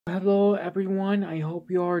Hello, everyone. I hope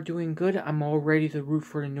you are doing good. I'm all ready to root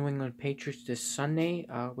for the New England Patriots this Sunday.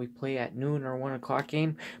 We play at noon or 1 o'clock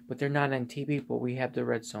game, but they're not on TV, but we have the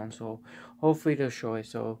red zone, so hopefully they'll show it.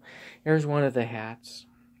 So here's one of the hats.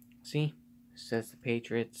 See? It says the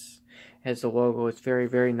Patriots. Has the logo. It's very,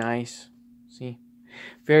 very nice. See?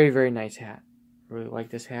 Very, very nice hat. Really like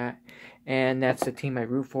this hat. And that's the team I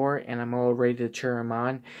root for, and I'm all ready to cheer them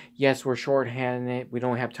on. Yes, we're short-handed. We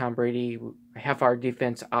don't have Tom Brady. Half our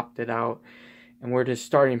defense opted out, and we're just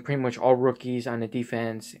starting pretty much all rookies on the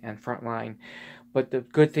defense and front line. But the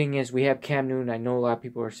good thing is we have Cam Newton. I know a lot of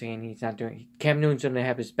people are saying he's not doing. Cam Newton's going to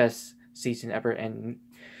have his best season ever, and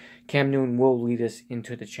Cam Newton will lead us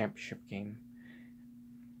into the championship game.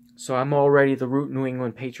 So I'm all ready to root New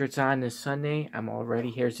England Patriots on this Sunday. I'm all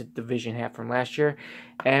ready. Here's a division hat from last year.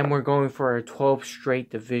 And we're going for our 12th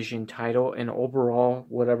straight division title. And overall,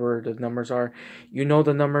 whatever the numbers are, you know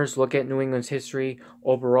the numbers. Look at New England's history.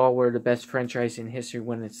 Overall, we're the best franchise in history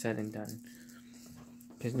when it's said and done.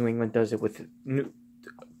 Because New England does it with... New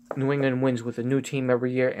England wins with a new team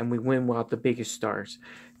every year, and we win without the biggest stars.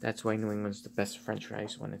 That's why New England's the best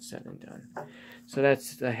franchise when it's said and done. So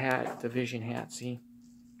that's the hat, division hat, see?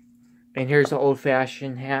 And here's the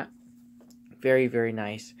old-fashioned hat. Very, very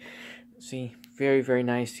nice. See, very, very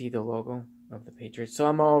nice. See the logo of the Patriots. So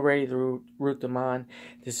I'm all ready to root them on.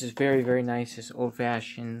 This is very, very nice. This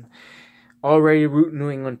old-fashioned. All ready to root New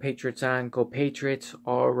England Patriots on. Go Patriots.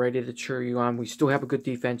 All ready to cheer you on. We still have a good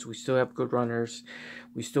defense. We still have good runners.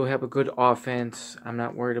 We still have a good offense. I'm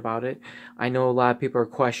not worried about it. I know a lot of people are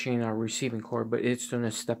questioning our receiving core, but it's going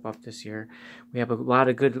to step up this year. We have a lot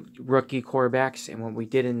of good rookie quarterbacks, and what we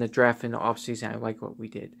did in the draft in the offseason, I like what we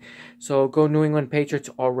did. So go New England Patriots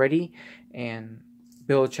already, and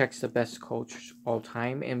Belichick's the best coach all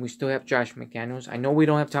time, and we still have Josh McDaniels. I know we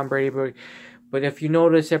don't have Tom Brady, but if you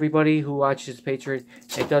notice, everybody who watches Patriots,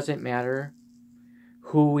 it doesn't matter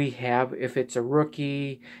who we have. If it's a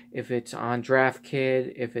rookie, if it's on draft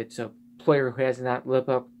kid, if it's a player who has not lived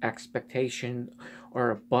up expectation, or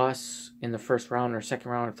a bust in the first round or second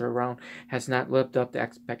round or third round has not lived up to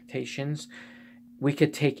expectations, we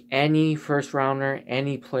could take any first rounder,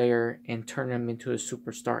 any player, and turn them into a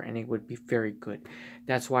superstar, and it would be very good.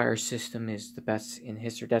 That's why our system is the best in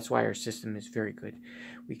history. That's why our system is very good.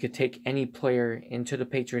 We could take any player into the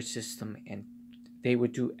Patriots system, and they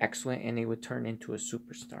would do excellent, and they would turn into a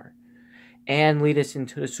superstar and lead us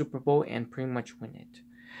into the Super Bowl and pretty much win it.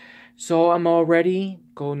 So I'm all ready.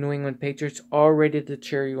 Go New England Patriots. All ready to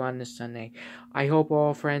cheer you on this Sunday. I hope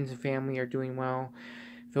all friends and family are doing well.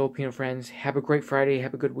 Filipino friends, have a great Friday.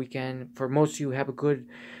 Have a good weekend. For most of you, have a good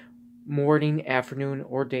morning, afternoon,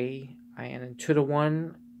 or day. And to the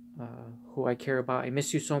one who I care about, I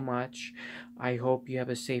miss you so much. I hope you have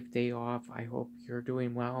a safe day off. I hope you're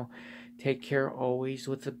doing well. Take care always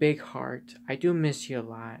with a big heart. I do miss you a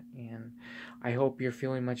lot, and I hope you're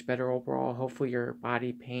feeling much better overall. Hopefully your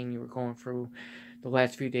body pain you were going through the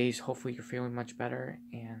last few days, hopefully you're feeling much better.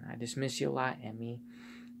 And I just miss you a lot,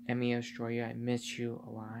 Emie Australia. I miss you a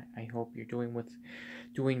lot. I hope you're doing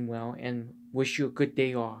well, and wish you a good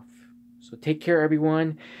day off. So take care,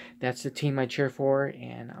 everyone. That's the team I cheer for,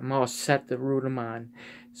 and I'm all set to root them on.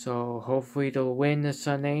 So hopefully they'll win this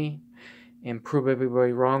Sunday and prove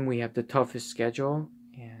everybody wrong. We have the toughest schedule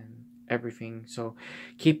and everything. So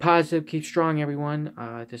keep positive, keep strong, everyone.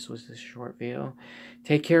 This was a short video.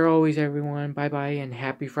 Take care always, everyone. Bye-bye, and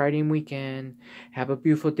happy Friday and weekend. Have a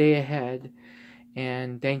beautiful day ahead.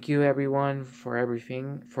 And thank you, everyone, for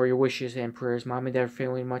everything, for your wishes and prayers. Mom and Dad are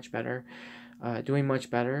feeling much better, doing much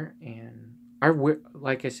better. And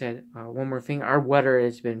like I said, one more thing, our weather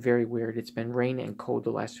has been very weird. It's been rain and cold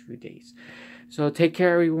the last few days. So take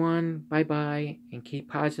care, everyone. Bye-bye, and keep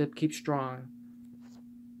positive, keep strong.